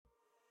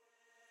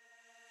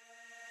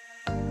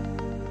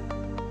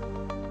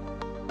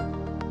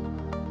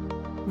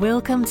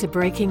Welcome to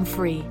Breaking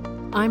Free.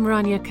 I'm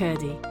Rania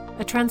Kurdi,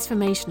 a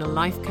transformational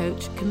life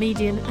coach,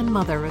 comedian and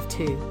mother of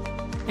two.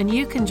 And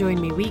you can join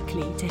me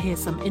weekly to hear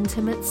some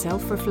intimate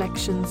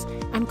self-reflections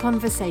and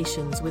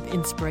conversations with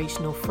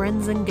inspirational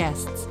friends and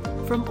guests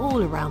from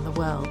all around the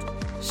world,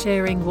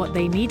 sharing what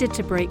they needed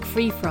to break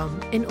free from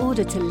in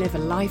order to live a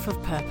life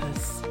of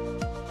purpose.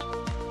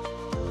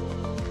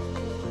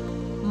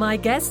 My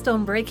guest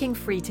on Breaking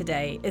Free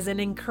today is an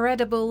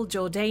incredible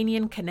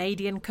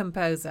Jordanian-Canadian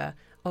composer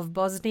of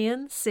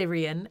Bosnian,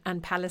 Syrian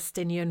and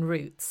Palestinian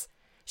roots.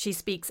 She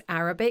speaks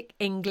Arabic,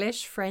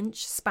 English,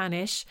 French,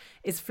 Spanish,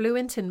 is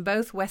fluent in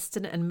both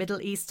Western and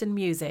Middle Eastern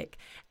music,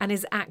 and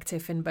is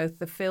active in both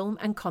the film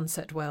and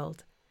concert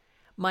world.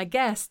 My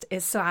guest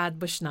is Suad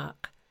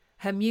Bushnaq.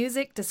 Her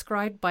music,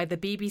 described by the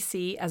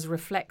BBC as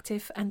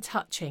reflective and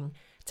touching,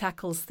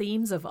 tackles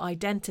themes of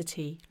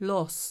identity,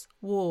 loss,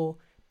 war,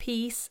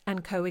 peace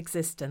and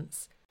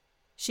coexistence.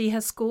 She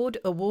has scored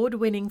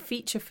award-winning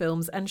feature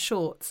films and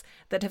shorts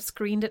that have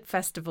screened at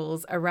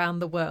festivals around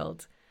the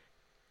world.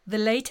 The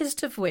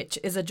latest of which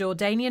is a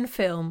Jordanian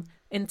film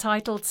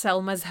entitled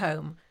Selma's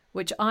Home,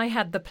 which I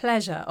had the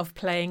pleasure of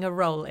playing a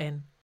role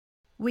in.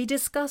 We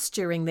discussed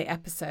during the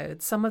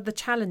episode some of the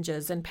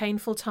challenges and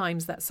painful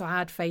times that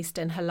Suad faced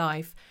in her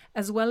life,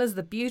 as well as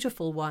the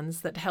beautiful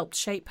ones that helped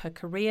shape her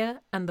career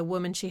and the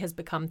woman she has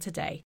become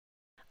today.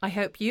 I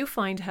hope you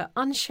find her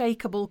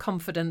unshakable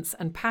confidence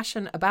and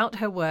passion about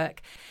her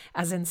work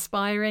as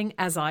inspiring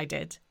as I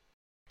did.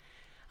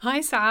 Hi,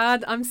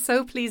 Suad. I'm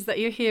so pleased that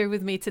you're here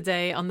with me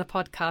today on the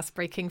podcast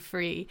Breaking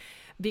Free,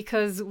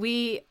 because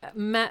we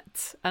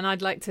met, and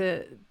I'd like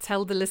to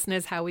tell the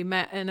listeners how we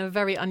met in a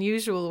very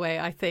unusual way,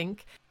 I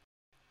think.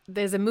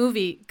 There's a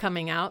movie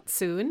coming out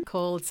soon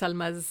called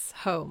Selma's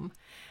Home,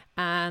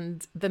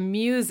 and the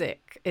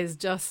music is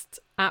just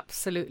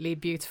absolutely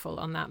beautiful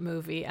on that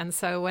movie. And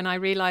so when I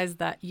realized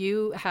that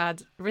you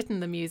had written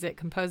the music,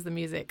 composed the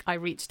music, I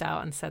reached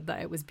out and said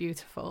that it was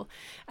beautiful.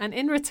 And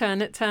in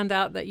return, it turned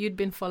out that you'd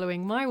been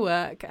following my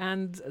work,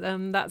 and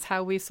that's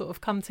how we sort of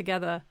come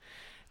together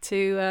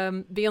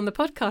to be on the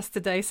podcast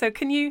today. So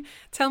can you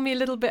tell me a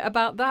little bit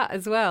about that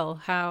as well,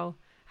 how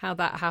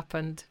that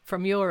happened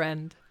from your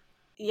end?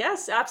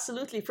 Yes,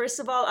 absolutely. First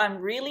of all, I'm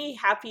really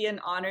happy and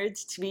honored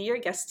to be your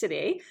guest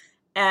today.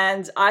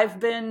 And I've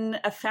been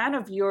a fan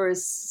of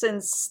yours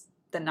since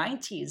the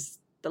 90s,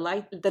 the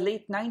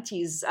late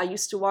 90s. I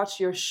used to watch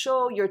your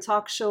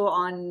talk show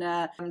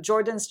on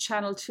Jordan's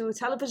Channel 2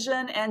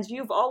 television. And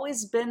you've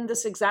always been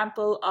this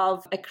example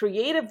of a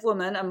creative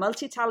woman, a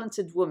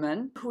multi-talented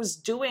woman who's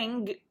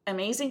doing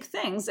amazing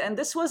things. And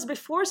this was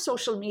before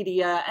social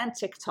media and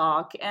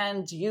TikTok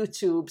and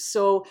YouTube.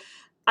 So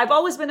I've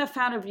always been a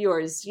fan of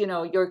yours,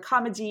 your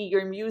comedy,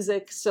 your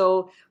music.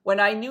 So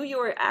when I knew you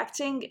were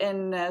acting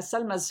in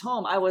Selma's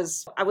Home, I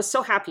was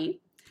so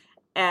happy.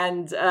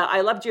 And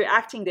I loved your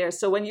acting there.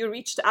 So when you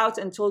reached out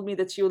and told me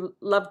that you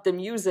loved the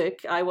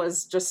music, I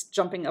was just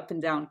jumping up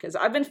and down because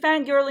I've been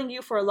fangirling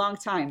you for a long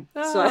time.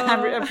 Oh. So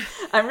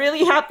I'm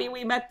really happy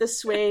we met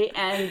this way.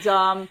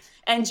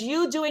 And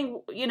you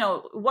doing,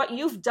 what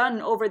you've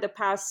done over the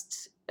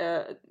past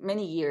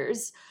many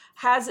years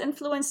has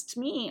influenced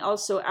me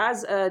also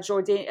as a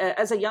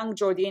young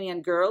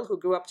Jordanian girl who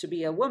grew up to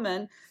be a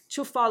woman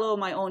to follow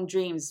my own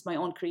dreams, my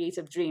own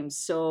creative dreams.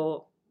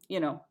 So,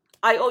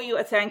 I owe you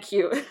a thank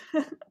you.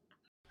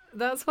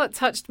 That's what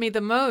touched me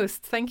the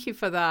most. Thank you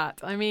for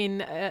that. I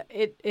mean,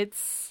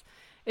 it's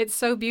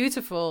so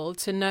beautiful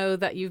to know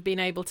that you've been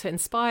able to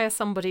inspire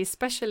somebody,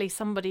 especially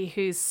somebody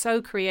who's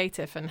so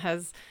creative and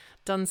has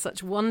done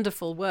such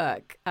wonderful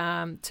work,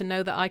 to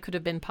know that I could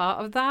have been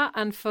part of that,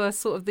 and for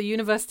sort of the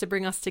universe to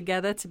bring us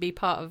together to be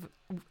part of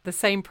the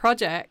same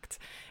project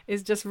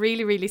is just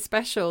really, really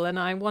special. And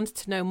I wanted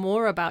to know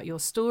more about your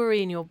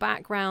story and your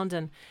background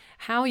and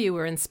how you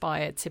were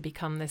inspired to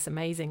become this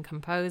amazing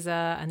composer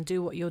and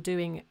do what you're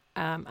doing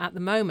at the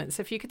moment.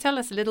 So if you could tell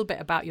us a little bit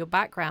about your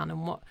background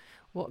and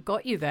what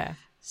got you there.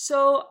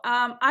 So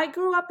I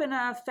grew up in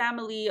a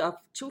family of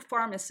two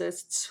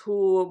pharmacists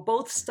who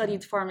both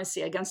studied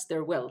pharmacy against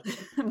their will.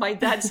 My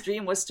dad's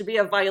dream was to be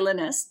a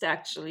violinist,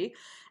 actually.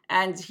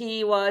 And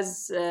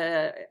he's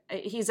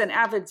an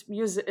avid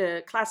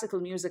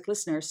classical music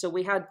listener. So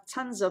we had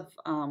tons of,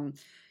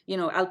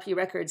 LP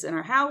records in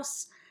our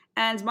house.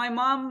 And my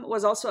mom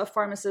was also a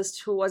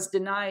pharmacist who was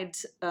denied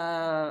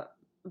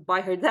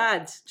by her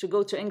dad to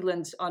go to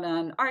England on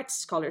an arts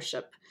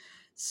scholarship.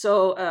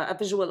 So a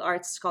visual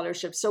arts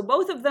scholarship. So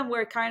both of them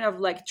were kind of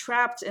like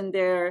trapped in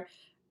their,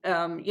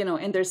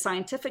 in their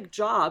scientific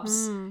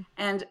jobs.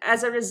 And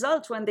as a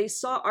result, when they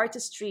saw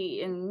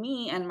artistry in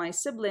me and my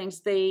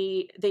siblings,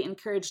 they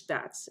encouraged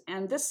that.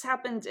 And this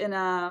happened in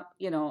a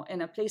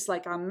place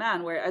like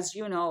Amman, where, as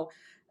you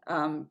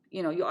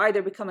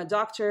either become a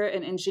doctor,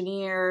 an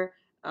engineer,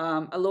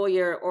 a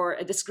lawyer, or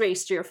a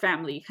disgrace to your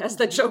family, as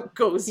the joke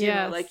goes.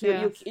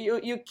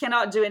 You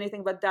cannot do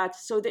anything but that.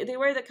 So they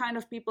were the kind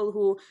of people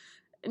who,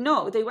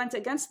 they went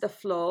against the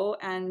flow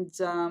and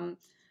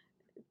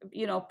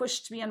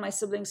pushed me and my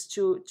siblings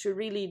to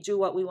really do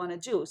what we want to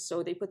do.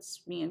 So they put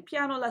me in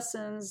piano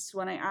lessons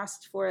when I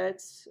asked for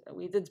it.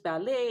 We did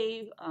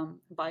ballet,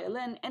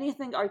 violin,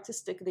 anything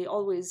artistic. They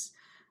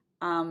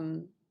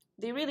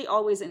really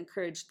always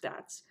encouraged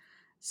that.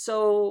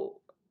 So,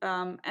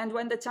 and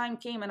when the time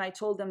came and I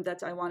told them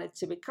that I wanted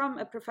to become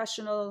a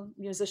professional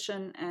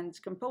musician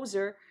and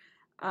composer,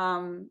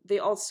 they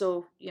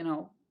also,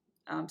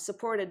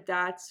 supported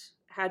that,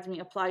 had me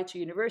apply to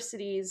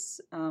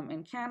universities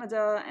in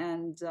Canada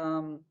and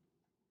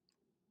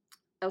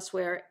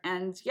elsewhere.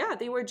 And yeah,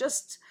 they were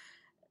just,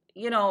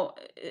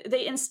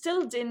 they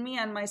instilled in me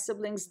and my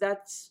siblings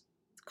that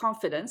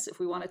confidence, if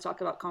we want to talk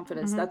about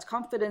confidence, that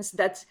confidence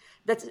that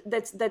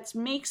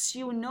makes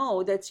you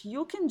know that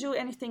you can do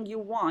anything you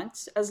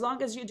want as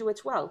long as you do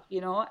it well,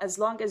 as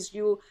long as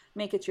you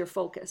make it your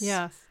focus.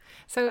 Yes.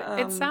 So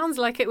it sounds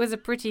like it was a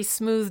pretty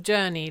smooth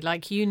journey.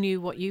 Like you knew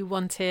what you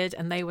wanted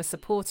and they were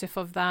supportive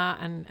of that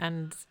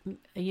and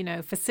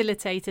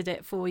facilitated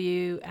it for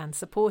you and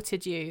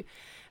supported you.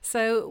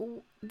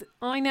 So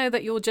I know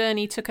that your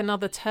journey took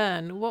another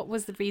turn. What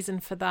was the reason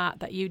for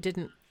that you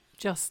didn't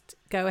just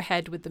go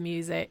ahead with the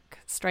music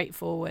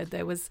straightforward?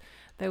 There was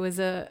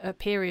a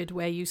period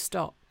where you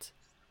stopped.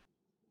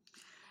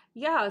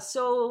 Yeah,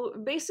 so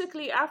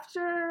basically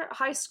after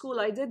high school,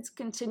 I did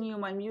continue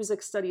my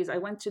music studies. I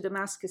went to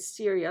Damascus,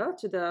 Syria,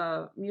 to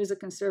the music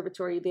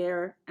conservatory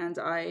there, and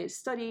I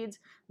studied.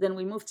 Then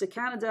we moved to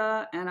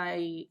Canada, and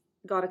I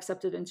got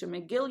accepted into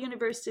McGill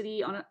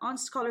University on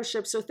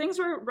scholarship. So things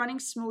were running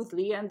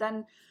smoothly. And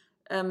then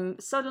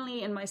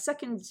suddenly in my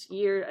second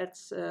year at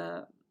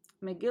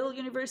McGill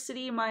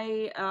University,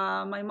 my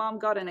mom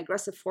got an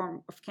aggressive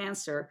form of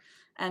cancer,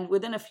 and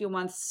within a few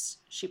months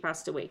she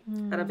passed away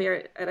at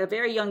a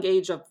very young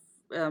age of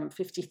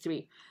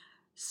 53.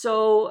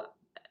 So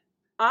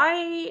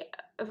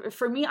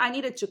for me, I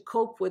needed to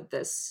cope with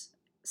this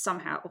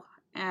somehow.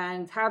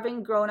 And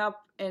having grown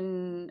up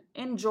in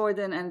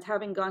Jordan and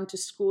having gone to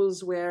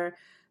schools where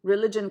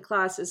religion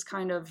class is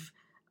kind of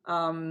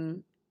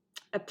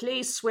a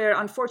place where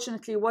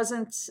unfortunately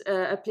wasn't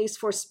a place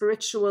for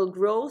spiritual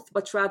growth,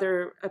 but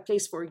rather a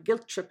place for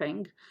guilt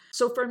tripping.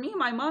 So for me,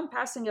 my mom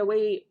passing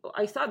away,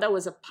 I thought that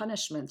was a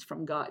punishment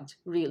from God,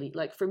 really.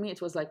 Like for me,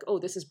 it was like, oh,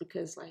 this is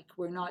because like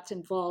we're not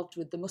involved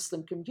with the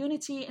Muslim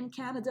community in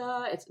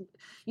Canada. It's,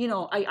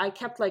 I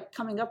kept like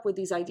coming up with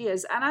these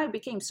ideas, and I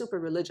became super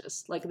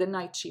religious. Like the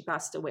night she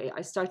passed away,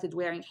 I started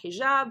wearing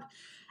hijab,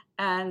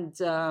 and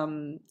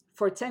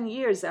for 10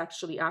 years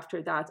actually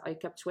after that, I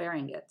kept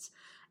wearing it.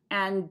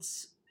 And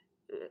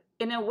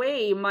in a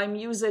way, my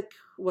music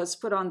was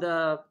put on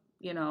the,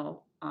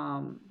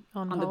 on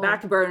the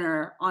back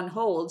burner, on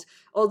hold.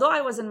 Although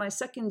I was in my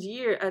second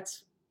year at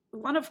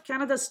one of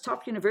Canada's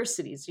top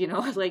universities,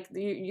 like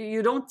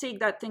you don't take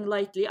that thing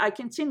lightly. I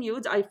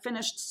continued, I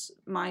finished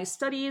my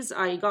studies,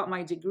 I got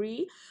my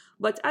degree.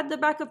 But at the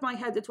back of my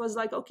head, it was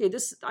like, okay,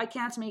 I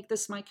can't make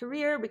this my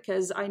career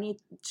because I need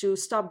to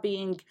stop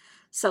being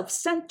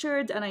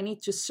self-centered and I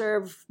need to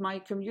serve my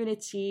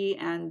community.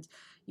 And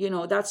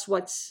that's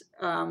what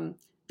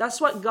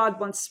God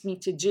wants me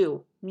to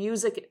do.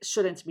 Music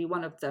shouldn't be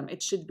one of them.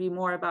 It should be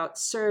more about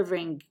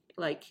serving,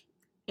 like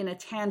in a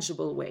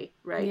tangible way,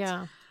 right?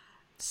 Yeah.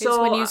 So it's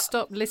when you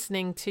stop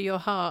listening to your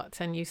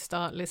heart and you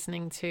start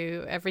listening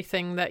to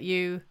everything that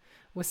you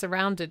were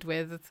surrounded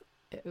with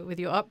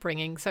your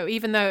upbringing. So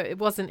even though it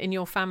wasn't in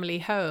your family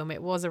home,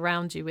 it was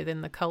around you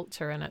within the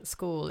culture and at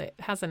school. It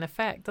has an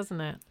effect,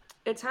 doesn't it?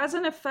 It has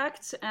an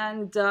effect,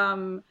 and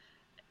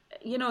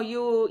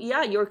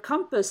your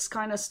compass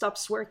kind of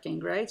stops working,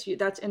 right?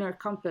 That inner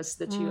compass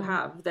that you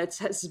have that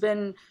has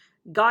been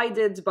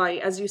guided by,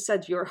 as you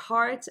said, your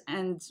heart,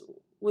 and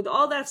with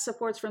all that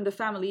support from the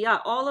family,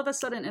 all of a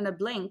sudden in a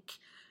blink,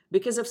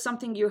 because of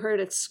something you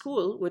heard at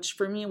school, which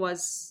for me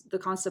was the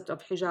concept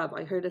of hijab.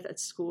 I heard it at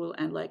school,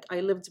 and like I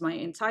lived my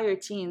entire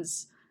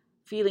teens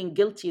feeling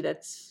guilty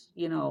that,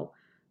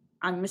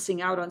 I'm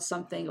missing out on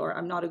something or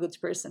I'm not a good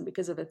person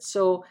because of it.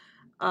 So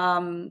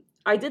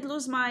I did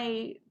lose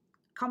my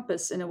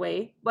compass in a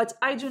way, but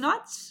I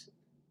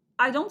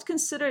don't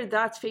consider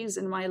that phase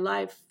in my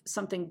life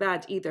something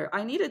bad either.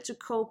 I needed to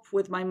cope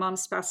with my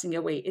mom's passing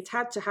away. It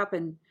had to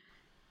happen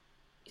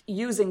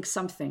using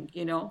something,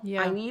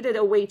 I needed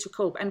a way to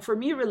cope. And for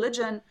me,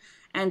 religion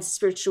and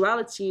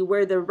spirituality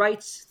were the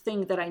right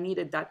thing that I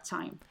needed that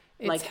time.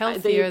 It's like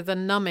healthier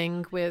than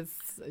numbing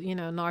with,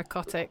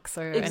 narcotics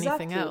or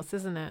anything else,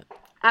 isn't it?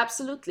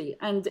 Absolutely.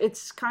 And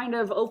it's kind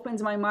of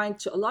opened my mind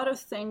to a lot of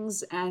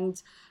things,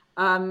 and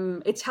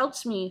it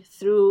helped me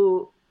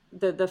through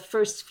the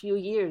first few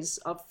years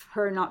of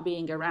her not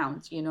being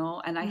around,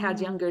 and I had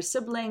younger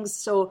siblings.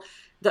 So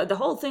the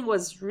whole thing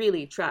was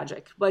really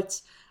tragic.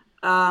 But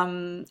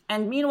and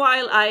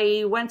meanwhile,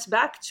 I went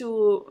back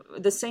to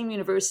the same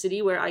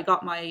university where I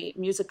got my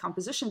music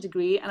composition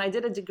degree, and I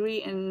did a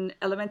degree in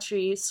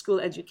elementary school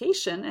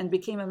education and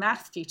became a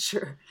math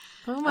teacher.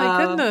 Oh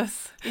my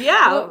goodness.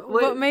 Yeah.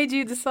 What made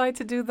you decide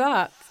to do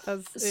that?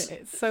 As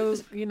it's so,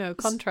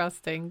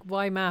 contrasting.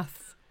 Why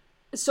maths?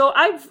 So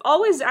I've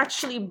always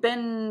actually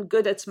been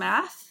good at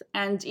math,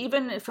 and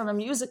even from a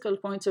musical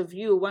point of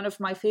view, one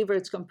of my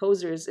favorite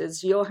composers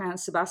is Johann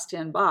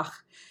Sebastian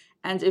Bach.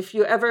 And if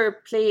you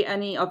ever play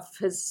any of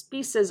his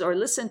pieces or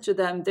listen to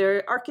them,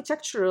 they're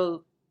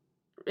architectural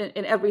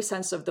in every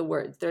sense of the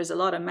word. There's a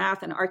lot of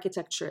math and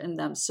architecture in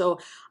them. So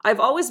I've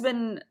always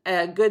been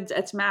good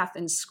at math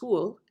in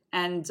school.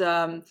 And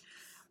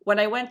when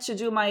I went to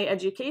do my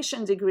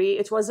education degree,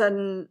 it was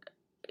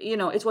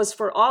it was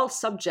for all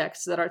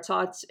subjects that are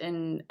taught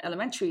in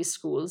elementary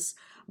schools,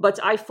 but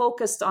I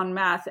focused on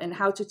math and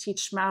how to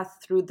teach math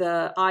through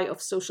the eye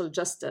of social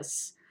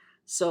justice.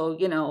 So,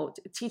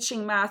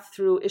 teaching math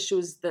through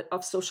issues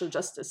of social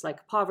justice,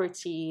 like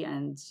poverty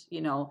and,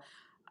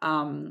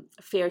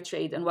 fair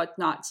trade and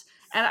whatnot.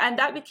 And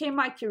that became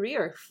my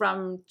career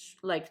from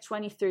like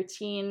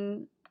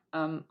 2013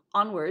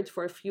 onward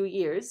for a few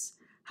years.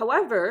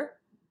 However,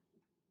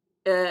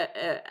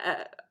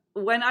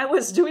 when I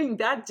was doing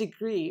that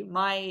degree,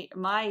 my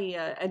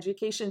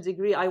education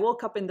degree, I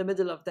woke up in the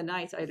middle of the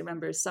night. I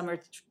remember summer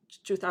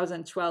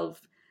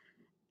 2012,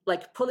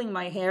 like pulling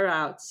my hair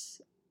out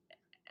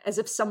as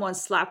if someone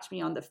slapped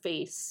me on the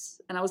face.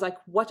 And I was like,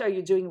 what are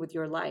you doing with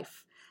your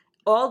life?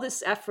 All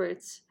this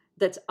effort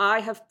that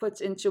I have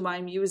put into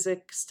my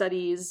music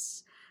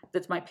studies,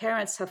 that my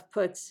parents have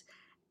put,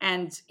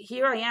 and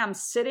here I am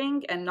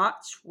sitting and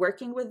not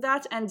working with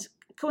that. And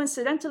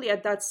coincidentally,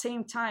 at that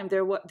same time,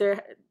 there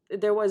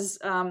was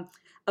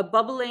a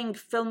bubbling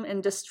film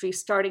industry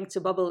starting to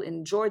bubble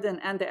in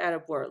Jordan and the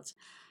Arab world.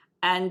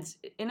 And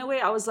in a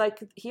way, I was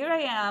like, here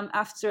I am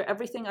after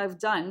everything I've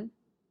done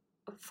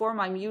for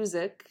my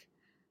music,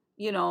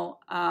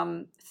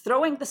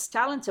 throwing this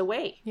talent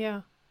away.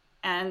 Yeah.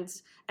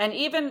 And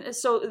even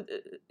so,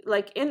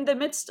 like in the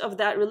midst of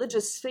that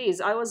religious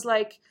phase, I was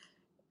like,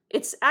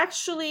 it's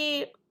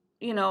actually,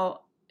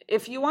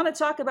 if you want to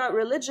talk about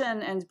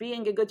religion and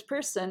being a good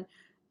person,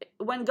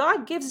 when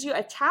God gives you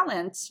a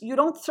talent, you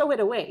don't throw it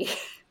away.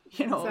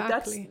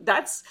 Exactly.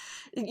 That's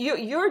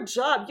your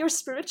job, your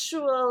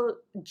spiritual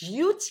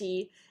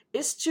duty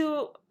is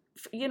to,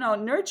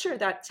 nurture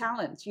that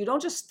talent. You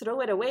don't just throw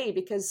it away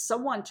because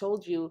someone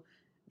told you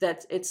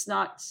that it's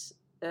not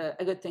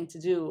a good thing to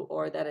do,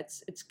 or that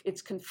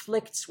it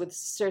conflicts with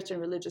certain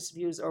religious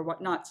views or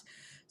whatnot.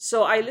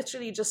 So I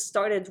literally just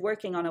started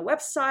working on a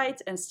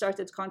website and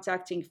started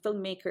contacting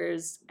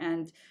filmmakers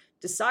and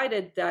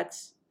decided that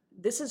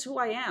this is who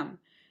I am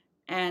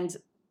and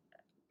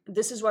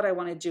this is what I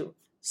want to do.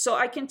 So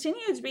I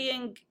continued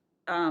being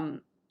a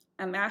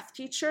math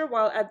teacher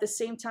while at the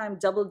same time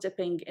double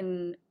dipping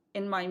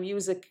in my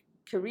music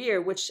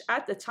career, which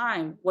at the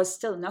time was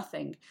still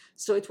nothing.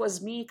 So it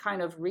was me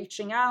kind of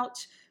reaching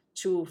out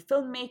to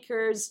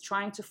filmmakers,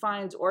 trying to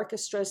find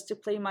orchestras to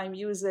play my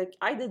music.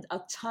 I did a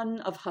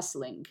ton of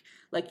hustling,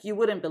 like you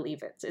wouldn't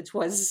believe it. It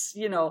was,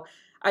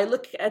 I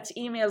look at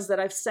emails that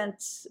I've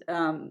sent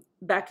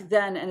back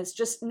then, and it's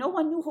just no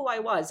one knew who I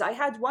was. I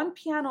had one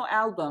piano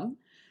album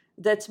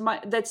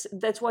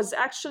that was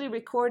actually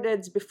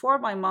recorded before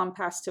my mom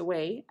passed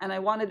away, and I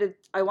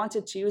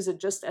wanted to use it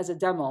just as a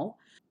demo.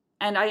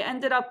 And I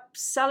ended up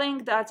selling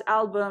that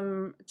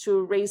album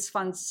to raise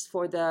funds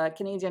for the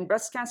Canadian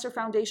Breast Cancer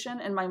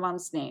Foundation in my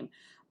mom's name.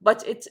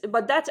 But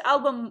that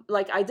album,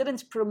 like, I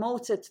didn't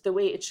promote it the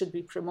way it should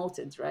be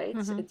promoted, right?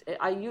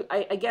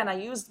 Mm-hmm. I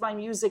used my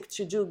music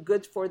to do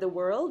good for the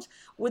world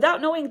without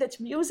knowing that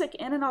music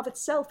in and of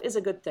itself is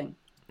a good thing.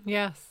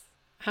 Yes.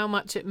 How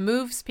much it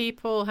moves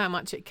people, how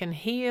much it can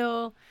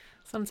heal.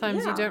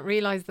 Sometimes you don't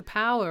realize the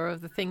power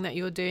of the thing that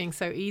you're doing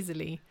so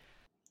easily.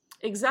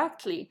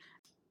 Exactly.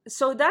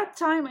 So that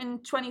time in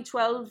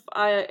 2012,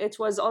 it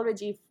was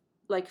already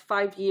like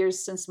 5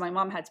 years since my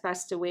mom had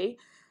passed away.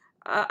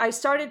 I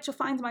started to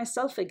find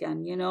myself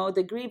again.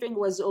 The grieving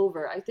was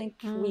over. I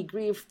think we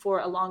grieve for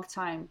a long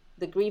time.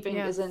 The grieving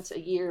isn't a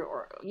year,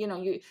 or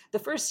the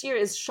first year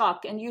is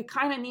shock, and you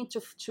kind of need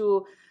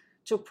to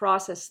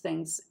process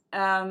things.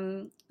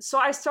 So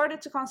I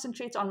started to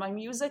concentrate on my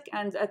music,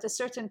 and at a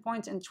certain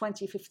point in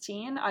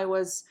 2015, I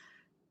was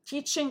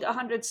teaching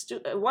 100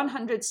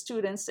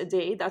 students a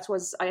day. That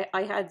was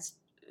I had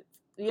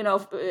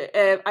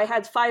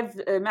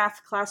 5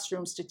 math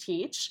classrooms to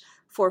teach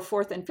for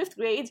 4th and 5th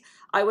grade.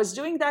 I was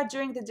doing that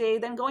during the day,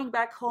 then going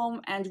back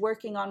home and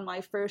working on my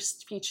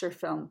first feature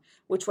film,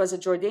 which was a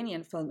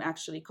Jordanian film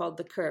actually called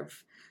The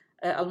Curve,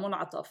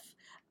 Al-Mun'ataf.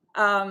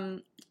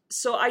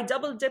 So I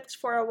double dipped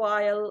for a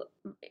while.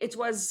 It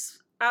was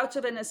out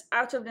of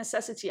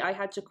necessity. I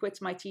had to quit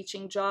my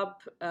teaching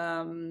job.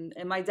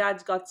 And my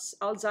dad got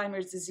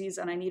Alzheimer's disease,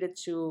 and I needed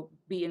to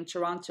be in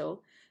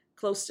Toronto,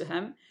 close to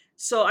him.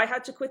 So I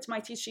had to quit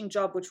my teaching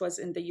job, which was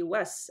in the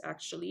US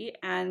actually.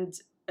 And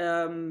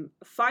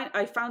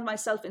I found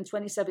myself in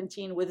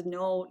 2017 with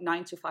no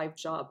 9-to-5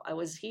 job. I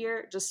was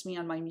here, just me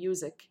and my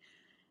music.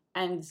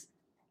 And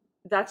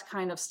that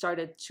kind of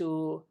started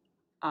to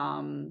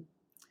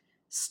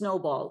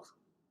snowball,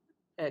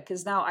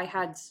 because now I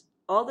had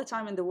all the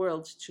time in the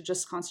world to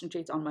just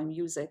concentrate on my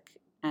music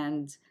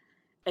and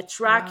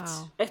attract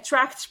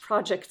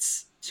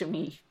projects to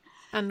me.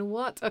 And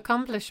what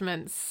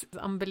accomplishments.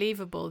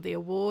 Unbelievable. The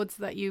awards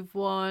that you've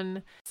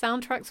won.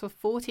 Soundtracks for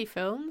 40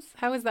 films.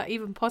 How is that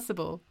even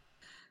possible?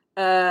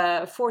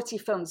 40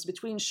 films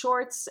between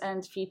shorts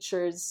and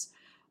features.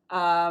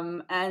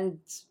 And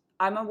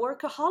I'm a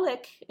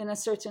workaholic in a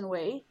certain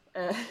way,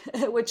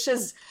 which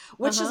is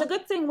a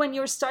good thing when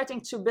you're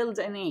starting to build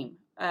a name.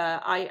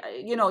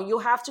 You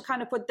have to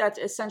kind of put that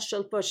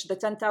essential push, the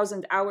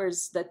 10,000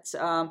 hours that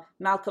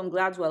Malcolm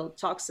Gladwell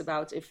talks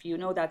about. If you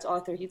know that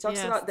author, he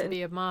talks about to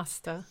be a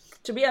master.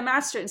 To be a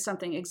master in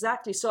something,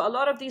 exactly. So a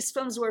lot of these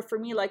films were for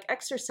me like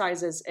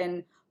exercises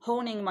in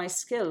honing my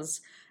skills.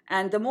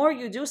 And the more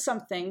you do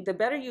something, the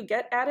better you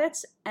get at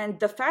it, and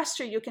the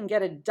faster you can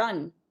get it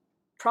done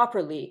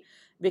properly,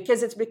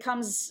 because it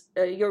becomes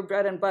your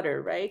bread and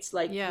butter, right?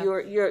 Like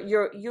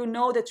you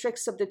know the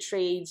tricks of the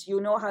trades. You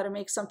know how to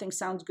make something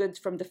sound good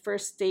from the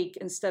first take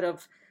instead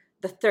of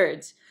the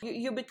third.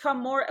 You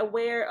become more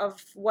aware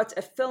of what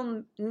a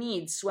film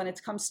needs when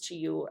it comes to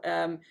you.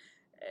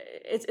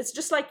 It's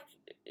just like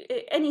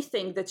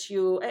anything that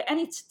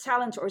any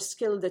talent or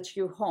skill that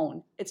you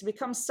hone. It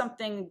becomes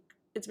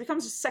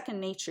second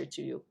nature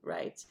to you,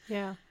 right?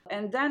 Yeah.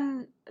 And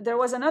then there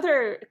was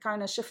another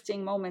kind of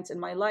shifting moment in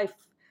my life,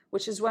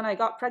 which is when I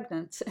got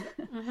pregnant.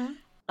 Mm-hmm.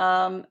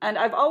 And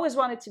I've always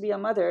wanted to be a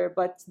mother,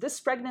 but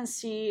this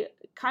pregnancy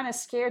kind of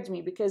scared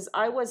me because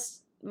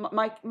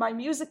my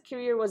music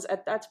career was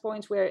at that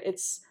point where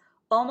it's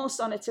almost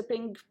on a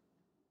tipping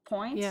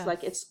point. Yes.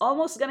 Like it's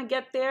almost going to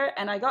get there.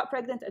 And I got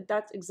pregnant at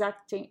that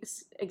exact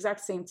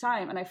same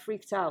time, and I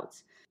freaked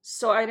out.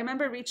 So I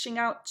remember reaching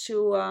out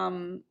to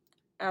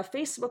a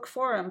Facebook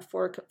forum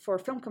for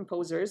film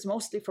composers,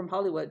 mostly from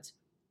Hollywood.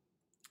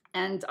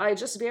 And I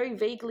just very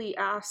vaguely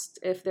asked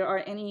if there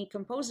are any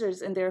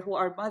composers in there who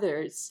are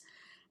mothers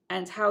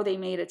and how they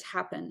made it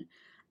happen.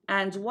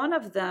 And one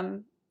of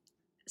them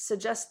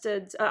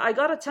suggested, I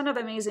got a ton of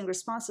amazing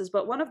responses,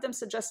 but one of them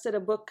suggested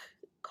a book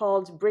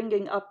called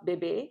Bringing Up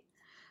Bébé,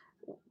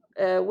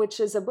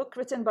 which is a book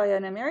written by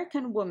an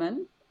American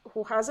woman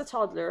who has a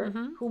toddler,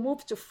 mm-hmm. who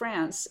moved to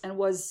France and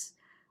was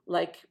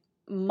like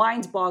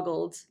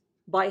mind-boggled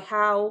by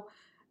how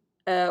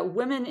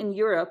women in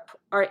Europe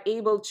are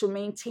able to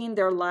maintain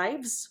their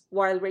lives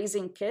while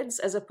raising kids,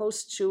 as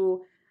opposed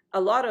to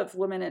a lot of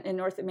women in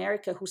North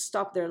America who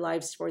stop their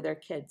lives for their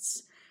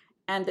kids.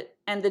 And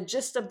the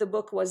gist of the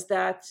book was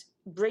that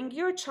bring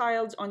your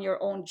child on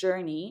your own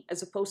journey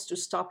as opposed to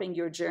stopping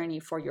your journey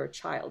for your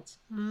child.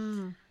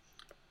 Mm.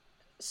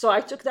 So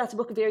I took that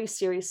book very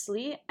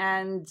seriously,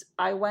 and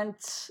I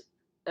went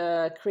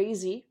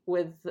crazy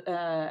with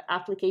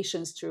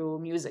applications to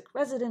music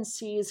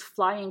residencies,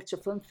 flying to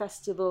film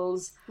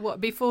festivals.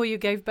 What, before you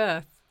gave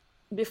birth?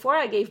 Before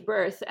I gave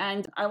birth,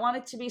 and I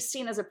wanted to be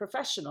seen as a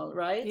professional,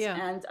 right? Yeah.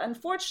 And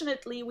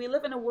unfortunately, we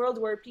live in a world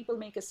where people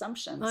make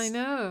assumptions. I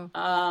know.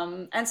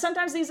 And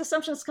sometimes these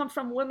assumptions come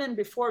from women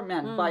before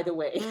men, by the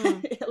way.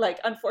 Like,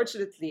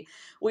 unfortunately,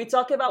 we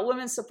talk about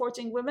women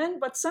supporting women,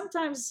 but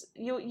sometimes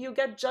you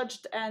get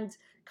judged and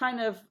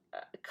kind of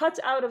cut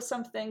out of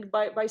something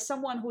by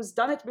someone who's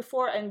done it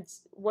before and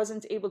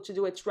wasn't able to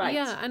do it right.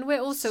 Yeah, and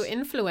we're also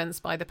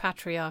influenced by the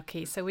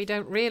patriarchy, so we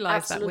don't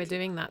realize Absolutely. that we're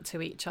doing that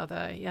to each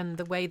other, and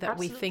the way that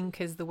Absolutely. We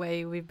think is the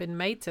way we've been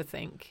made to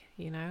think,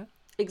 you know?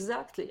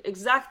 Exactly.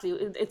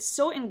 It's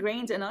so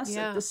ingrained in us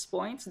at this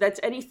point that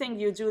anything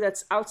you do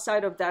that's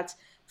outside of that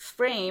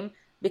frame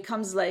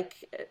becomes like,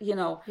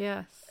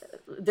 yes.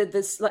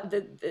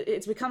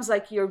 It becomes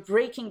like you're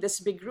breaking this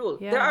big rule.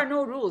 Yeah. There are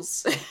no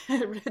rules.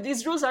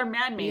 These rules are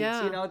man-made,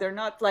 they're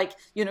not like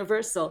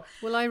universal.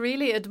 Well, I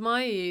really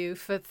admire you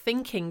for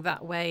thinking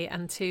that way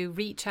and to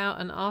reach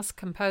out and ask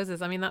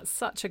composers. I mean, that's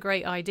such a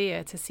great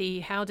idea to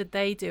see how did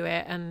they do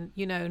it, and,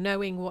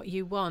 knowing what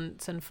you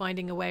want and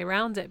finding a way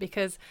around it,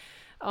 because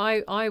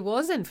I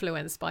was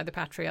influenced by the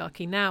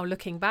patriarchy. Now,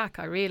 looking back,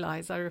 I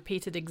realize I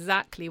repeated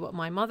exactly what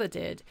my mother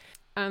did.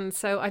 And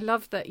so I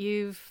love that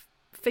you've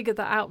figured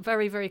that out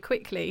very, very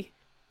quickly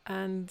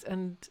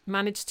and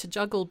managed to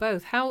juggle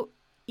both. How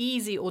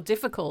easy or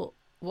difficult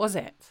was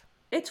it?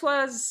 It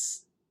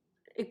was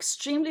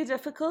extremely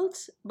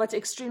difficult, but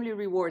extremely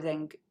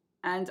rewarding.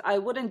 And I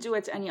wouldn't do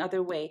it any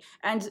other way.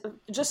 And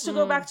just to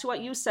go back to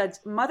what you said,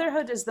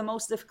 motherhood is the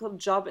most difficult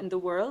job in the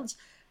world.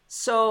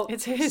 So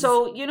it is.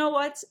 So you know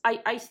what?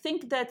 I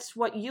think that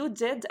what you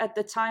did at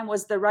the time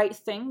was the right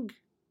thing,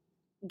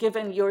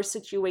 given your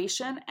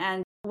situation.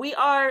 And we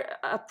are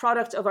a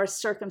product of our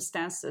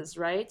circumstances,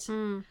 right?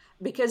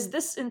 Because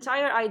this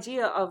entire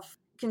idea of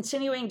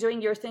continuing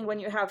doing your thing when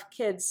you have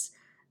kids,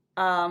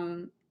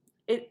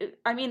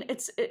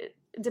 it's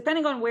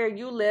depending on where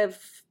you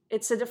live,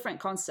 it's a different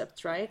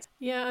concept, right?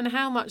 Yeah, and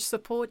how much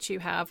support you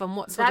have and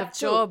what sort of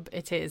job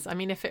it is. I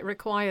mean, if it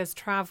requires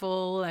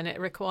travel and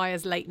it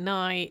requires late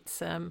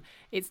nights,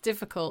 it's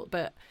difficult.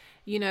 But,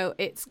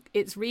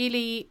 it's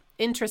really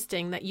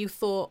interesting that you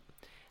thought,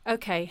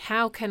 okay,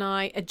 how can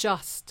I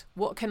adjust?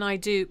 What can I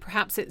do?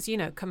 Perhaps it's,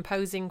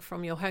 composing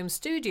from your home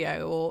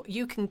studio, or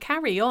you can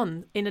carry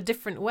on in a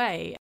different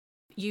way.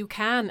 You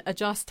can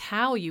adjust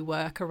how you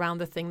work around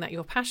the thing that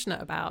you're passionate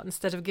about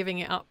instead of giving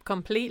it up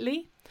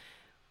completely.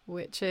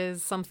 which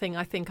is something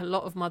I think a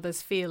lot of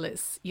mothers feel.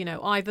 It's,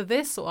 either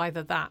this or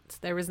either that.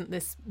 There isn't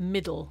this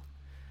middle.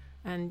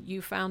 And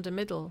you found a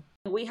middle.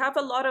 We have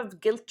a lot of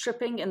guilt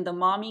tripping in the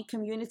mommy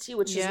community,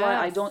 which is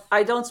why Yes.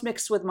 I don't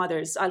mix with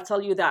mothers. I'll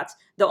tell you that.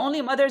 The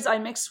only mothers I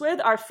mix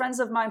with are friends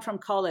of mine from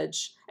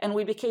college, and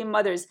we became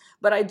mothers.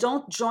 But I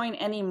don't join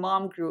any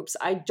mom groups.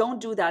 I don't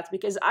do that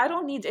because I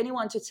don't need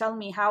anyone to tell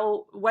me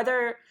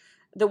whether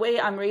the way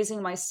I'm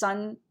raising my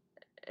son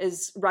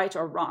is right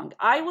or wrong.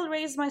 I will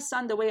raise my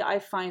son the way I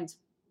find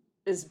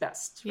is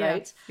best,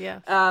 right? Yeah.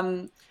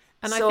 Um,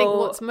 And I think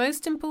what's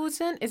most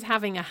important is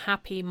having a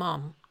happy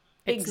mom.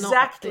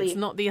 Exactly. It's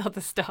not the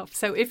other stuff.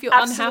 So if you're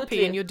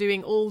unhappy and you're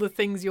doing all the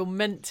things you're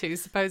meant to,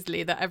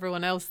 supposedly, that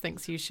everyone else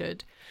thinks you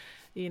should,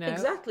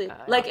 Exactly.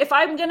 Like if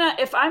I'm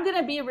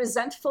gonna be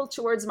resentful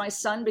towards my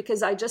son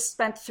because I just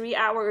spent 3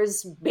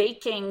 hours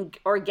baking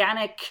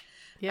organic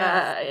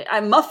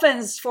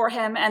muffins for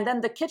him, and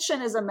then the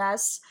kitchen is a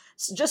mess,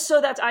 just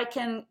so that I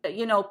can,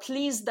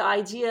 please the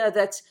idea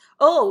that,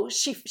 oh,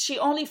 she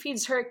only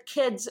feeds her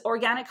kids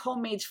organic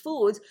homemade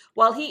food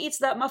while he eats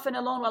that muffin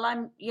alone while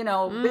I'm,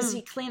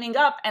 busy cleaning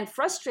up and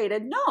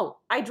frustrated. No,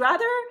 I'd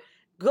rather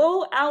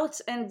go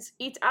out and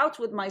eat out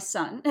with my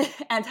son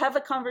and have a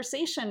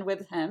conversation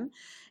with him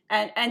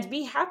and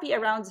be happy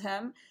around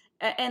him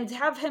and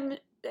have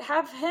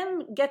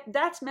him get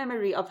that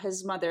memory of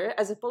his mother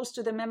as opposed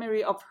to the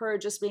memory of her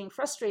just being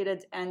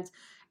frustrated and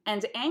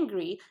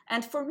angry.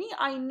 And for me,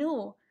 I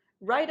knew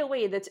right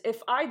away that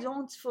if I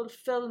don't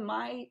fulfill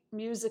my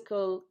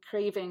musical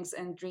cravings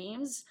and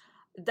dreams,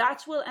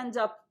 that will end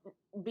up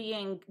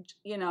being,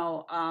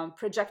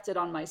 projected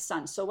on my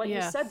son. So what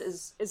you said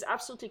is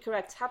absolutely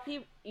correct.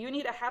 You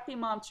need a happy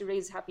mom to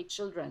raise happy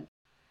children.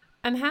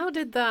 And how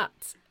did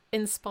that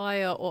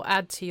inspire or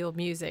add to your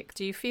music?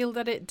 Do you feel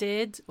that it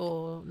did,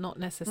 or not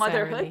necessarily?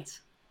 Motherhood?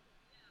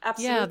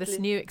 Absolutely. Yeah, this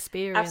new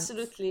experience.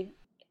 Absolutely.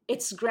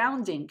 It's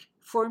grounding.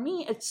 For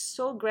me, it's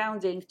so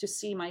grounding to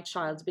see my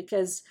child,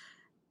 because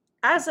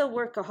as a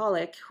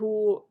workaholic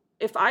who,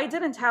 if I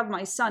didn't have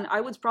my son, I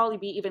would probably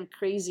be even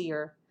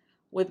crazier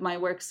with my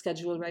work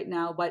schedule right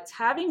now. But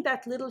having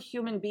that little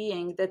human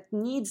being that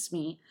needs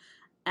me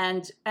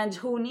and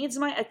who needs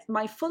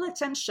my full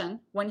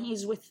attention when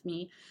he's with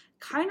me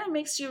kind of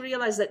makes you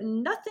realize that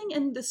nothing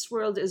in this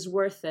world is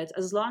worth it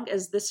as long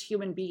as this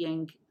human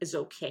being is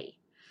okay.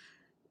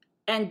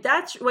 And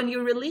that, when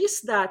you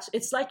release that,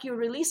 it's like you're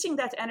releasing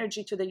that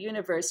energy to the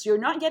universe. You're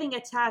not getting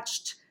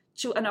attached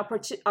to an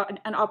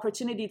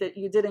opportunity that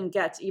you didn't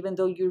get, even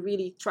though you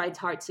really tried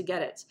hard to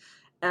get it.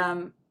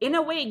 In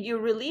a way, you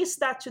release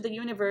that to the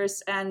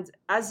universe, and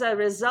as a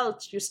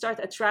result, you start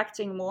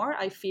attracting more,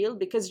 I feel,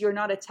 because you're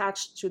not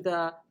attached to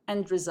the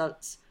end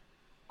result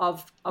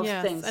of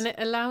things. And it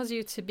allows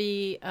you to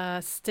be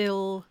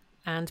still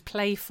and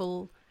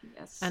playful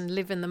and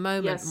live in the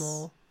moment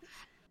more.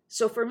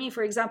 So for me,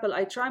 for example,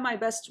 I try my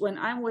best when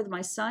I'm with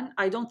my son,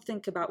 I don't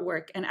think about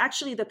work. And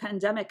actually the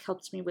pandemic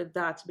helped me with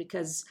that,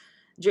 because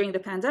during the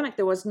pandemic,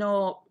 there was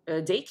no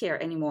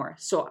daycare anymore.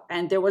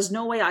 And there was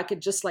no way I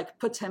could just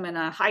put him in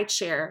a high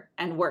chair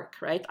and work,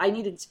 right?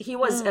 He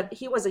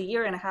was a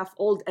year and a half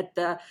old at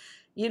the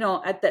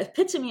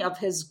epitome of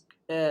his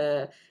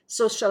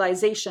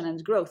socialization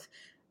and growth.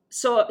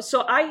 So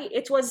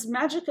it was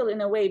magical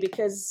in a way,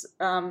 because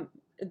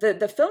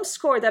the film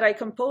score that I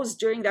composed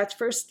during that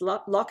first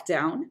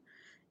lockdown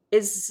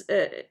is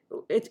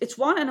it's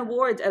won an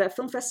award at a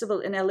film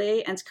festival in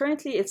LA, and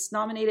currently it's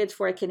nominated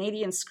for a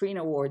Canadian Screen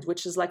Award,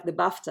 which is like the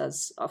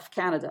BAFTAs of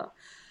Canada.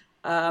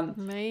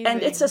 Amazing.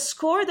 And it's a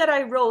score that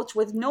I wrote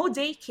with no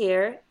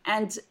daycare,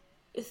 and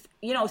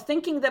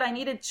thinking that I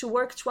needed to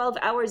work 12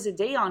 hours a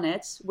day on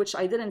it, which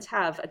I didn't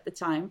have at the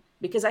time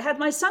because I had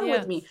my son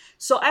with me.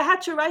 So I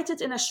had to write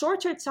it in a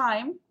shorter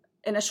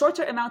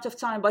amount of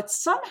time. But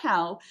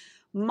somehow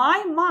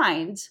my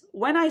mind,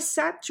 when I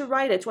sat to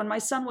write it, when my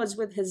son was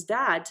with his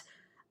dad,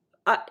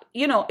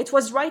 it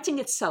was writing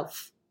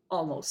itself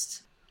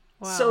almost.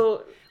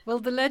 Wow. Well,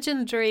 the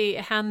legendary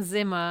Hans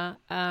Zimmer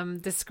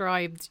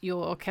described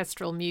your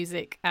orchestral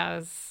music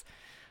as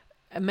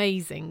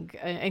amazing,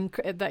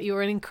 that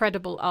you're an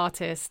incredible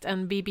artist,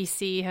 and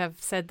BBC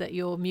have said that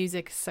your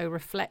music is so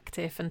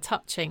reflective and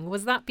touching.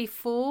 Was that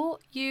before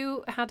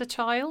you had a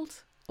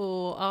child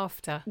or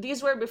after?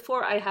 These were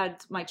before I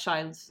had my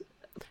child.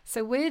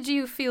 So where do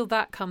you feel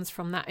that comes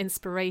from, that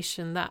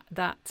inspiration,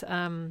 that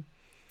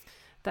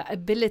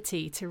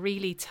ability to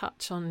really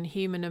touch on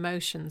human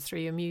emotions through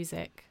your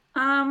music?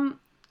 I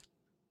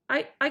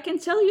can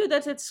tell you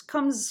that it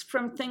comes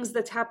from things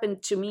that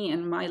happened to me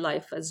in my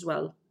life as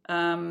well.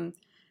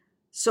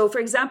 So, for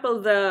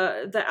example,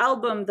 the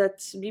album that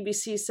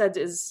BBC said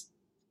is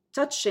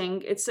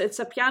touching, it's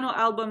a piano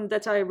album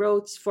that I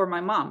wrote for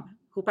my mom,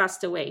 who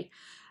passed away.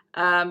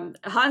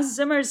 Hans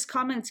Zimmer's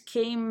comment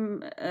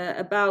came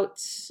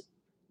about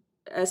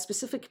a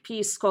specific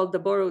piece called The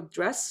Borrowed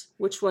Dress,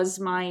 which was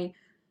my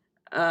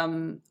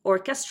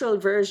orchestral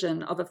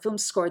version of a film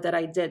score that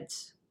I did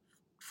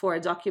for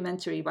a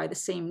documentary by the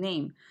same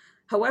name.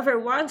 However,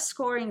 while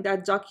scoring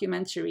that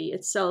documentary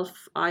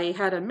itself, I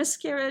had a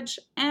miscarriage,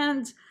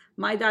 and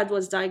my dad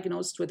was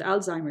diagnosed with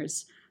Alzheimer's.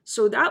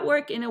 So that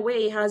work, in a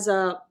way, has a,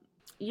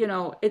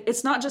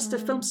 it's not just a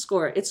film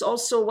score. It's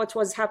also what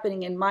was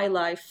happening in my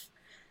life,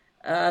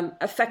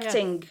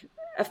 affecting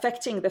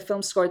the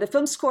film score. The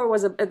film score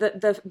was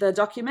the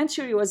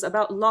documentary was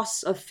about loss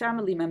of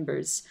family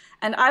members,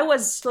 and I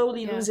was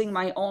slowly losing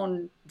my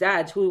own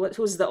dad,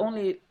 who's the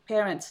only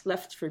parent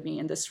left for me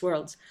in this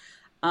world.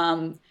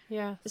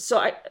 So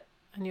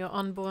and your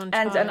unborn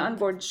and child. an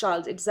unborn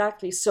child,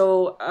 exactly.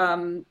 So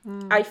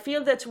I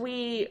feel that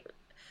we,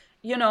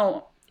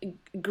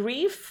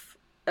 grief.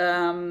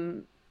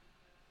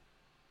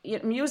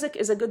 Music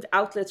is a good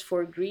outlet for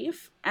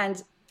grief, and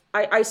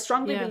I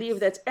strongly believe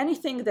that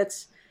anything that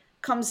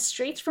comes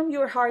straight from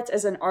your heart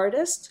as an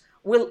artist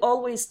will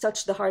always touch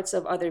the hearts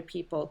of other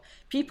people.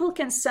 People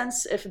can sense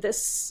if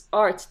this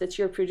art that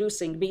you're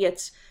producing, be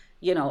it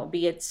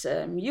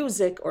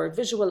music or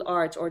visual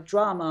art or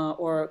drama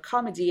or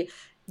comedy,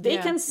 they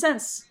can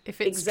sense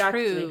if it's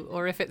true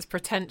or if it's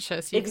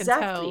pretentious. You can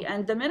tell.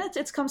 And the minute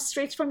it comes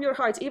straight from your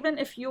heart, even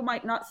if you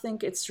might not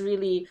think it's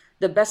really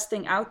the best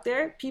thing out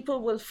there,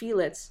 people will feel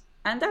it.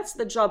 And that's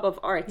the job of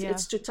art.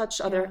 It's to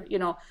touch other,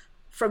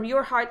 from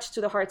your heart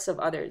to the hearts of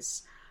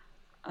others.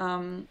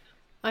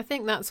 I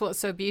think that's what's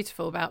so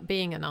beautiful about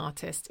being an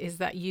artist, is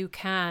that you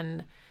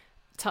can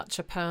touch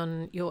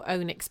upon your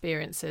own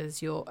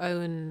experiences, your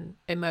own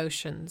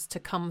emotions to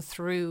come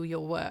through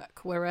your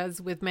work.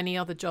 Whereas with many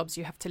other jobs,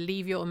 you have to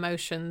leave your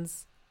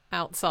emotions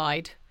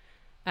outside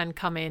and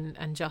come in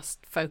and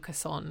just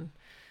focus on,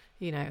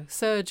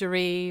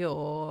 surgery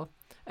or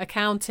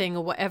accounting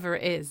or whatever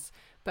it is.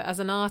 But as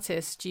an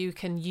artist, you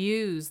can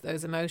use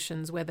those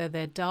emotions, whether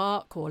they're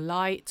dark or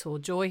light or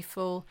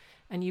joyful,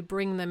 and you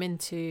bring them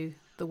into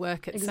the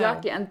work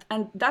itself. Exactly.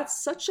 And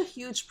that's such a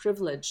huge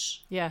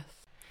privilege. Yes.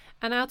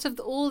 And out of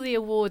all the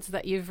awards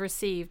that you've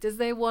received, is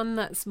there one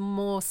that's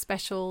more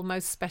special,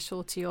 most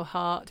special to your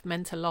heart,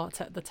 meant a lot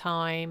at the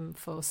time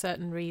for a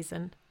certain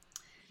reason?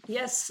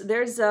 Yes,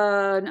 there's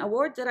an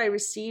award that I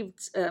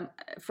received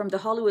from the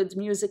Hollywood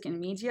Music and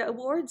Media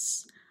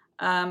Awards.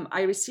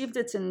 I received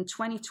it in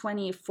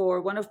 2020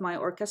 for one of my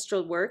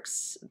orchestral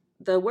works.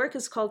 The work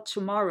is called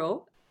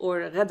Tomorrow, or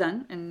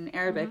Ghadan in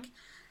Arabic.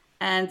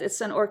 And it's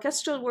an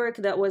orchestral work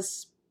that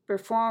was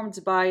performed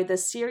by the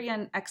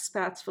Syrian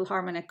Expat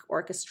Philharmonic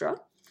Orchestra.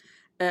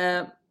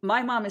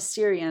 My mom is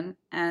Syrian,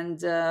 and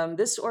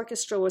this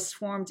orchestra was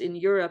formed in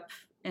Europe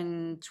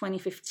in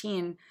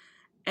 2015.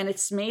 And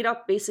it's made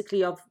up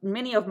basically of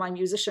many of my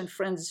musician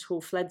friends who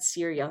fled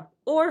Syria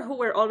or who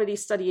were already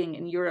studying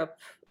in Europe,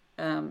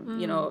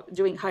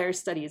 doing higher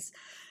studies.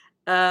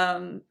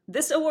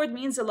 This award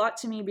means a lot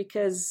to me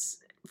because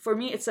for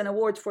me, it's an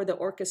award for the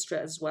orchestra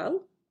as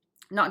well,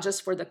 not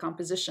just for the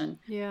composition.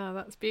 Yeah,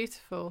 that's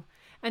beautiful.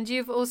 And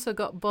you've also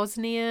got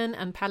Bosnian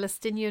and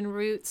Palestinian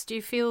roots. Do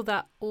you feel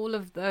that all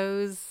of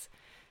those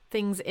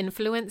things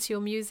influence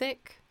your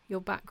music,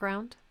 your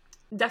background?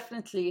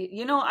 Definitely.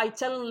 I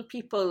tell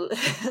people,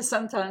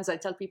 sometimes I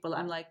tell people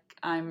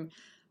I'm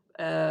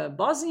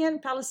Bosnian,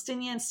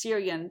 Palestinian,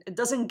 Syrian. It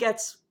doesn't get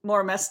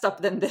more messed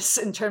up than this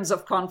in terms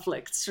of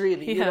conflicts,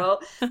 really,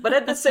 But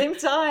at the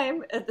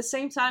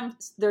same time,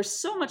 there's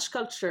so much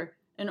culture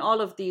in all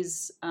of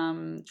these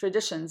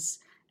traditions,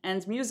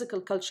 and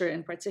musical culture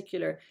in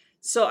particular.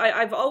 So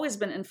I've always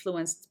been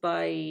influenced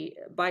by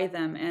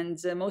them. And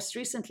most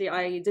recently,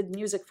 I did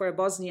music for a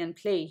Bosnian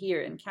play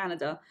here in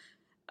Canada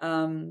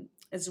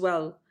as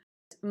well.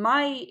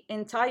 My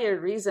entire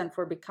reason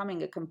for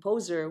becoming a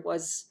composer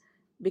was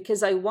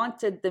because I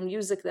wanted the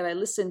music that I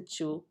listened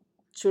to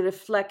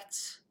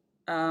reflect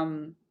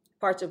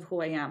part of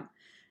who I am.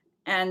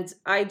 And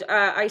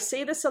I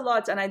say this a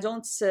lot, and I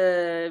don't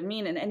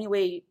mean in any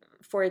way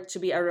for it to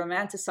be a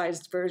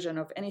romanticized version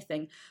of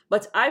anything.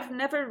 But I've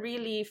never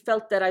really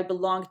felt that I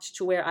belonged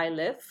to where I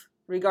live,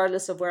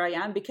 regardless of where I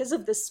am, because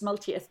of this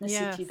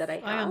multi-ethnicity that I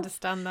have. I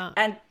understand that.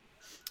 And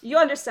you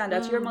understand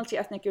that. You're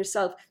multi-ethnic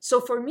yourself. So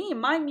for me,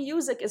 my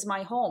music is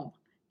my home.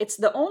 It's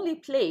the only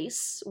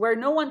place where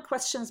no one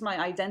questions my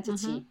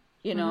identity.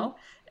 You're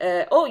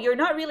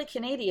not really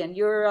Canadian.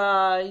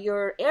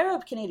 You're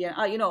Arab Canadian.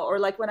 Or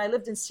like when I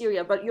lived in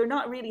Syria, but you're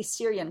not really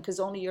Syrian because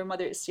only your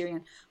mother is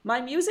Syrian.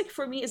 My music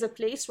for me is a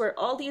place where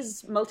all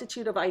these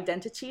multitude of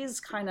identities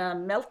kind of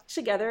melt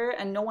together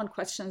and no one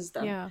questions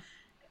them. Yeah.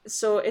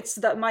 So it's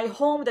my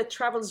home that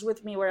travels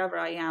with me wherever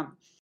I am.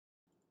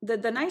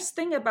 The nice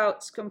thing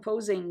about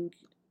composing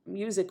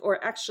music,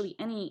 or actually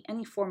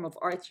any form of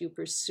art you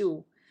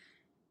pursue,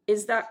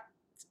 is that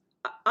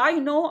I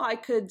know I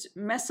could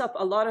mess up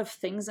a lot of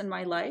things in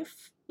my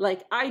life.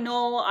 Like, I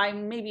know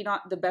I'm maybe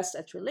not the best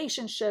at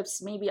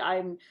relationships. Maybe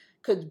I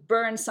could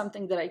burn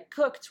something that I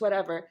cooked,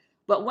 whatever.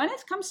 But when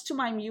it comes to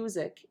my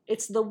music,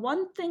 it's the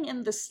one thing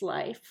in this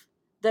life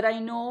that I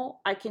know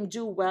I can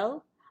do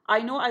well. I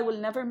know I will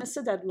never miss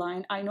a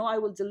deadline. I know I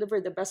will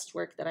deliver the best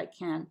work that I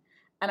can.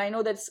 And I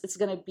know that it's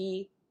going to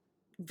be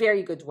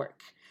very good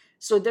work.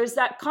 So there's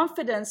that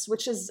confidence,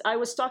 which is, I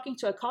was talking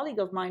to a colleague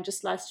of mine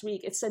just last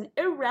week. It's an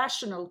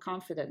irrational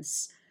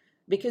confidence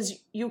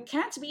because you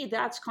can't be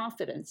that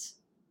confident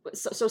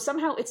So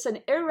somehow it's an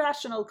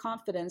irrational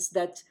confidence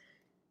that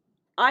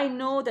I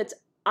know that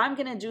I'm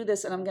going to do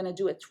this and I'm going to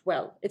do it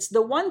well. It's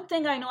the one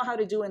thing I know how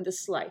to do in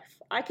this life.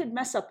 I could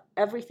mess up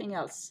everything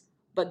else,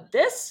 but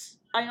this,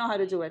 I know how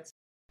to do it.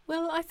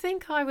 Well, I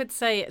think I would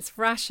say it's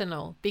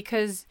rational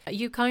because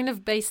you kind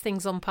of base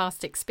things on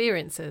past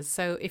experiences.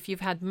 So if you've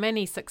had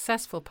many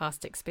successful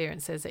past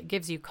experiences, it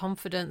gives you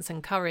confidence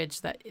and courage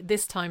that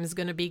this time is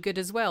going to be good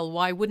as well.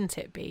 Why wouldn't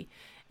it be?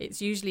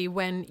 It's usually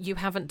when you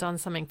haven't done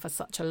something for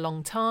such a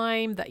long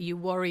time that you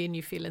worry and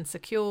you feel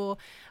insecure,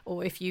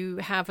 or if you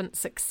haven't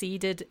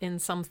succeeded in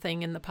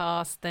something in the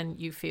past, then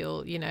you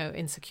feel,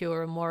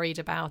 insecure and worried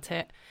about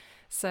it.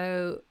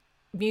 So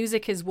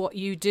music is what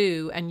you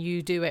do and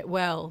you do it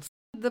well.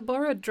 The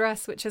Borrowed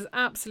Dress, which is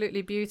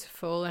absolutely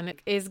beautiful, and it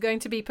is going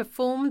to be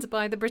performed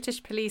by the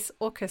British Police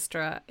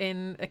Orchestra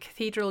in a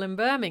cathedral in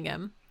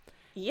Birmingham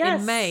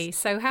in May.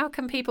 So how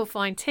can people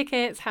find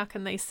tickets? How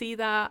can they see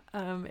that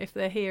if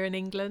they're here in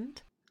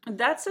England?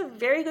 That's a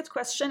very good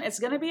question. It's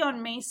going to be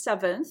on May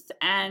 7th.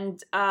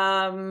 And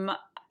the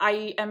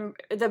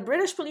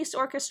British Police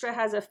Orchestra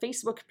has a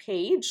Facebook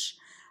page.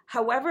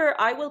 However,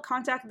 I will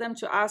contact them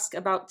to ask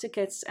about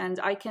tickets, and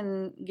I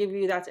can give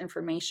you that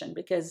information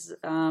because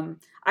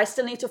I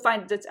still need to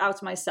find it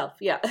out myself.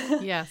 Yeah.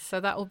 Yeah,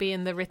 so that will be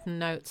in the written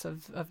notes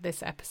of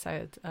this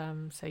episode.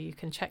 So you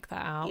can check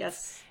that out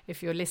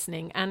if you're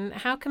listening. And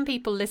how can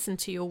people listen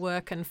to your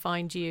work and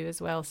find you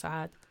as well,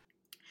 Saad?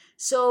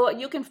 So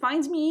you can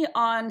find me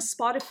on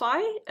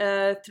Spotify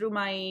through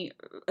my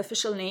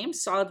official name,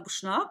 Saad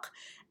Bouchnaq.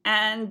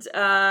 And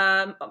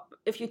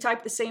if you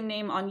type the same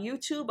name on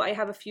YouTube, I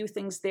have a few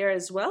things there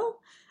as well.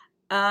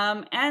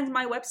 And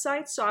my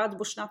website,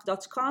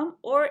 saadbouchnaq.com,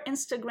 or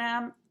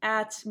Instagram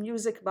at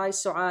Music by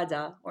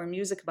Suada or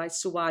Music by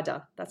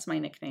Suada. That's my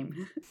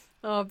nickname.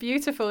 Oh,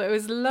 beautiful. It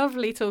was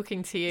lovely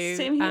talking to you.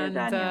 Same here,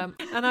 Dania.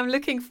 And I'm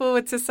looking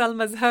forward to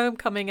Salma's Home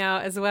coming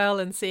out as well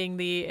and seeing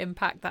the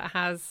impact that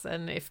has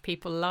and if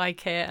people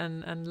like it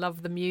and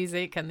love the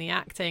music and the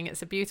acting.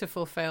 It's a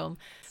beautiful film.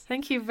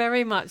 Thank you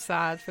very much,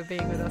 Saad, for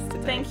being with us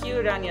today. Thank you,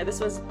 Rania. This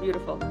was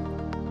beautiful.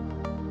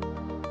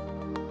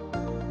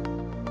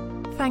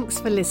 Thanks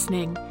for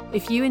listening.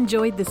 If you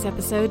enjoyed this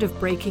episode of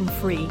Breaking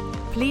Free,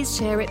 please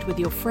share it with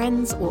your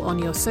friends or on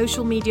your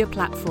social media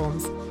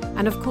platforms.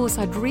 And of course,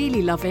 I'd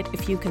really love it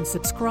if you can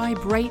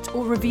subscribe, rate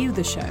or review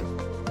the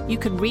show. You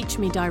can reach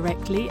me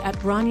directly at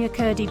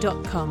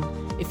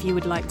raniakurdi.com if you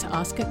would like to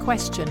ask a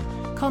question,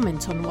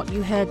 comment on what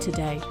you heard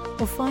today,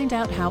 or find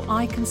out how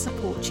I can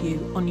support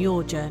you on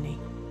your journey.